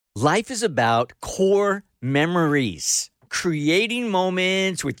Life is about core memories, creating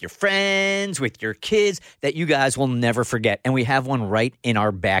moments with your friends, with your kids that you guys will never forget. And we have one right in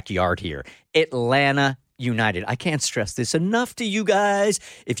our backyard here, Atlanta United. I can't stress this enough to you guys.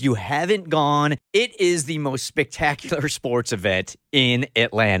 If you haven't gone, it is the most spectacular sports event in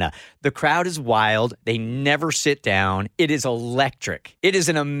Atlanta. The crowd is wild. They never sit down. It is electric. It is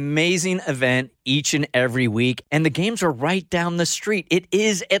an amazing event each and every week, and the games are right down the street. It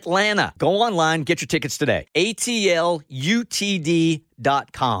is Atlanta. Go online, get your tickets today. atlutd.com.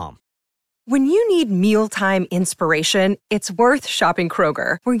 When you need mealtime inspiration, it's worth shopping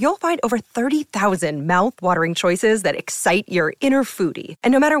Kroger, where you'll find over 30,000 mouth-watering choices that excite your inner foodie.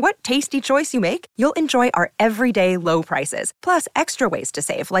 And no matter what tasty choice you make, you'll enjoy our everyday low prices, plus extra ways to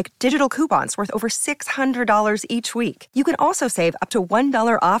save, like digital coupons worth over $600 each week. You can also save up to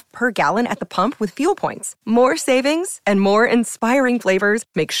 $1 off per gallon at the pump with fuel points. More savings and more inspiring flavors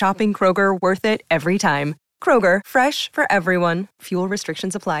make shopping Kroger worth it every time. Kroger, fresh for everyone. Fuel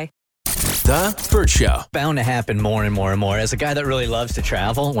restrictions apply. The Bert Show. Bound to happen more and more and more. As a guy that really loves to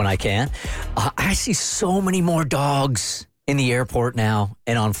travel when I can, I see so many more dogs in the airport now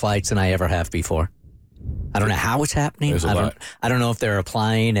and on flights than I ever have before. I don't know how it's happening. I don't know if they're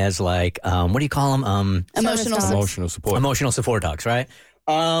applying as like, what do you call them? Emotional support. Emotional support dogs, right?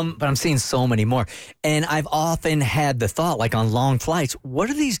 But I'm seeing so many more. And I've often had the thought, like on long flights, what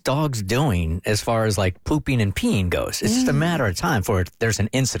are these dogs doing as far as like pooping and peeing goes? It's just a matter of time before there's an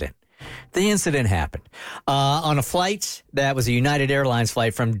incident. The incident happened on a flight that was a United Airlines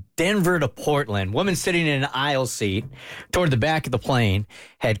flight from Denver to Portland. Woman sitting in an aisle seat toward the back of the plane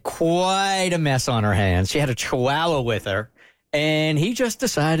had quite a mess on her hands. She had a chihuahua with her, and he just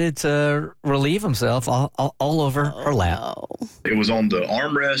decided to relieve himself all over her lap. It was on the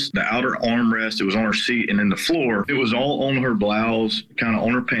armrest, the outer armrest. It was on her seat, and then the floor. It was all on her blouse, kind of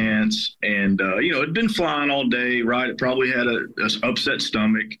on her pants, and it'd been flying all day. Right, it probably had a upset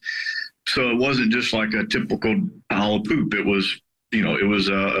stomach, so it wasn't just like a typical pile of poop. It was. It was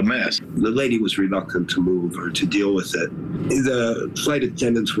a mess. The lady was reluctant to move or to deal with it. The flight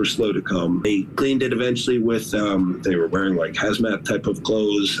attendants were slow to come. They cleaned it eventually with, they were wearing like hazmat type of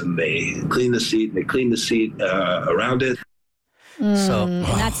clothes, and they cleaned the seat. They cleaned the seat around it. And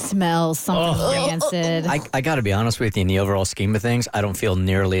that smells something rancid. I got to be honest with you, in the overall scheme of things, I don't feel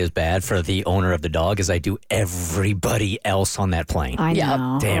nearly as bad for the owner of the dog as I do everybody else on that plane. I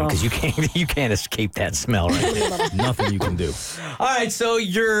know. Damn, because you can't escape that smell, right? Nothing you can do. All right, so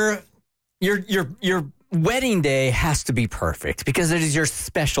your wedding day has to be perfect because it is your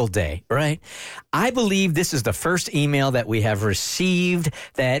special day, right? I believe this is the first email that we have received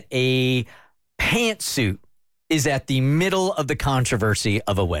that a pantsuit is at the middle of the controversy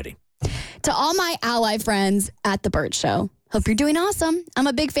of a wedding. To all my ally friends at The Bert Show, hope you're doing awesome. I'm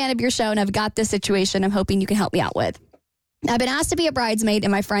a big fan of your show, and I've got this situation I'm hoping you can help me out with. I've been asked to be a bridesmaid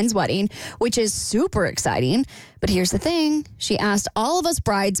in my friend's wedding, which is super exciting. But here's the thing. She asked all of us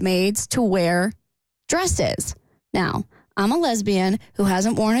bridesmaids to wear dresses. Now, I'm a lesbian who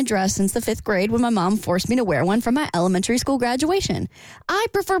hasn't worn a dress since the 5th grade when my mom forced me to wear one for my elementary school graduation. I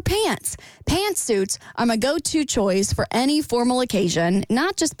prefer pants. Pantsuits are my go-to choice for any formal occasion,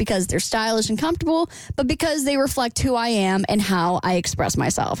 not just because they're stylish and comfortable, but because they reflect who I am and how I express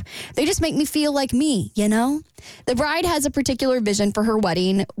myself. They just make me feel like me, you know? The bride has a particular vision for her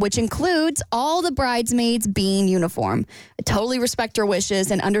wedding, which includes all the bridesmaids being uniform. I totally respect her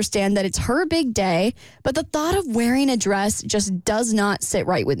wishes and understand that it's her big day, but the thought of wearing a dress just does not sit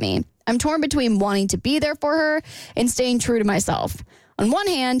right with me. I'm torn between wanting to be there for her and staying true to myself. On one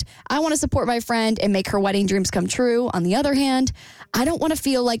hand, I want to support my friend and make her wedding dreams come true. On the other hand, I don't want to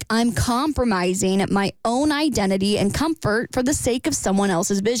feel like I'm compromising my own identity and comfort for the sake of someone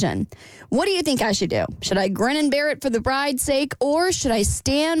else's vision. What do you think I should do? Should I grin and bear it for the bride's sake, or should I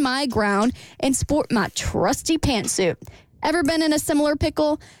stand my ground and sport my trusty pantsuit? Ever been in a similar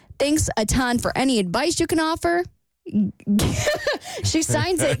pickle? Thanks a ton for any advice you can offer. She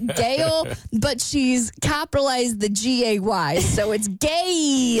signs it Gail, but she's capitalized the G-A-Y, so it's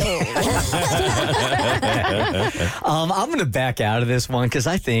Gail. I'm going to back out of this one because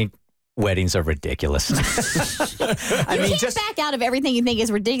I think weddings are ridiculous. I mean, can't back out of everything you think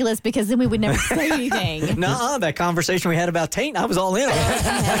is ridiculous because then we would never say anything. No, that conversation we had about Taint, I was all in.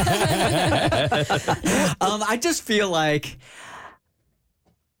 I just feel like...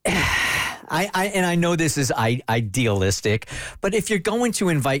 I know this is idealistic, but if you're going to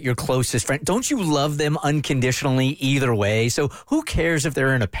invite your closest friend, don't you love them unconditionally either way? So who cares if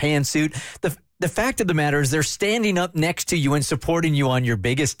they're in a pantsuit? The fact of the matter is they're standing up next to you and supporting you on your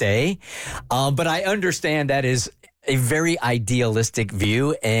biggest day. But I understand that is a very idealistic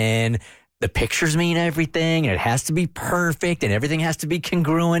view, and the pictures mean everything, and it has to be perfect, and everything has to be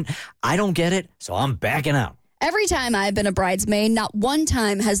congruent. I don't get it, so I'm backing out. Every time I've been a bridesmaid, not one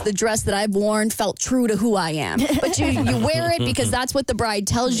time has the dress that I've worn felt true to who I am. But you wear it because that's what the bride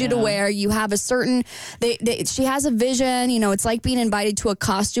tells you to wear. You have a certain, she has a vision. You know, it's like being invited to a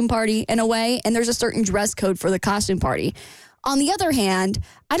costume party in a way, and there's a certain dress code for the costume party. On the other hand,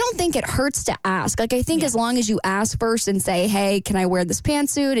 I don't think it hurts to ask. Like, I think as long as you ask first and say, hey, can I wear this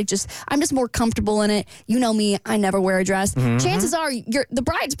pantsuit? I'm just more comfortable in it. You know me, I never wear a dress. Chances are the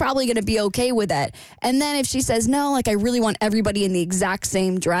bride's probably going to be okay with it. And then if she says, no, like I really want everybody in the exact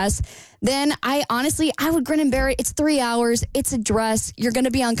same dress, then I would grin and bear it. It's 3 hours. It's a dress. You're going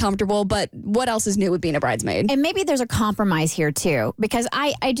to be uncomfortable, but what else is new with being a bridesmaid? And maybe there's a compromise here too, because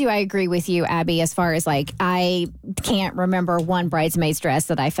I agree with you, Abby, as far as like, I can't remember one bridesmaid's dress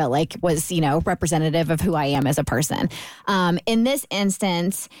that I felt like was, representative of who I am as a person. In this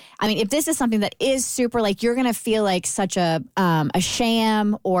instance, I mean, if this is something that is super, like you're going to feel like such a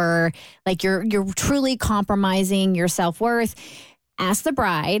sham, or like you're truly compromising your self-worth, ask the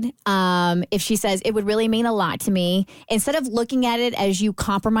bride. If she says it would really mean a lot to me, instead of looking at it as you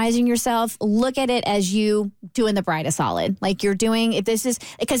compromising yourself, look at it as you doing the bride a solid. Like you're doing, if this is,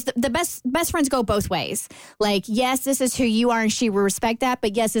 because the best friends go both ways. Like, yes, this is who you are and she will respect that,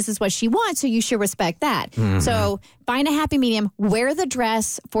 but yes, this is what she wants, so you should respect that. So find a happy medium, wear the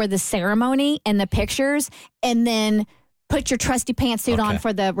dress for the ceremony and the pictures, and then put your trusty pantsuit on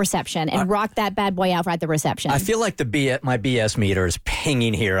for the reception and rock that bad boy out at the reception. I feel like my BS meter is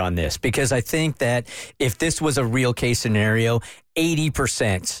pinging here on this, because I think that if this was a real case scenario,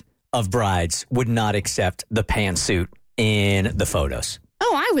 80% of brides would not accept the pantsuit in the photos.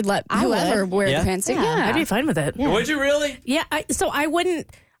 Oh, I would let whoever wear the pantsuit. Yeah. I'd be fine with it. Yeah. Would you really? Yeah. So I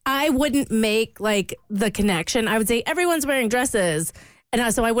wouldn't make like the connection. I would say everyone's wearing dresses.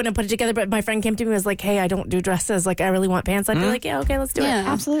 And so I wouldn't put it together, but my friend came to me and was like, hey, I don't do dresses. Like, I really want pants. I'd be like, yeah, okay, let's do it.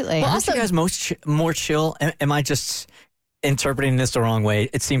 Absolutely. Well, aren't you guys more chill? Am I just interpreting this the wrong way?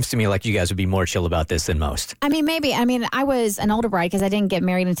 It seems to me like you guys would be more chill about this than most. I mean, maybe. I mean, I was an older bride because I didn't get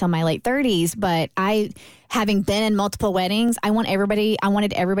married until my late 30s, but having been in multiple weddings, I wanted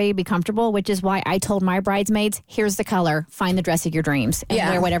everybody to be comfortable, which is why I told my bridesmaids, here's the color, find the dress of your dreams, and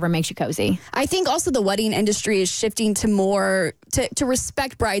wear whatever makes you cozy. I think also the wedding industry is shifting to more to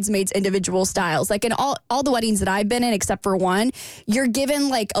respect bridesmaids' individual styles. Like in all the weddings that I've been in, except for one, you're given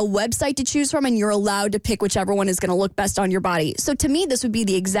like a website to choose from, and you're allowed to pick whichever one is going to look best on your body. So to me, this would be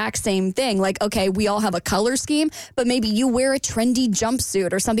the exact same thing. Like, okay, we all have a color scheme, but maybe you wear a trendy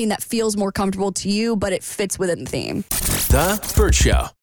jumpsuit or something that feels more comfortable to you, but it fits within the theme. The Burt Show.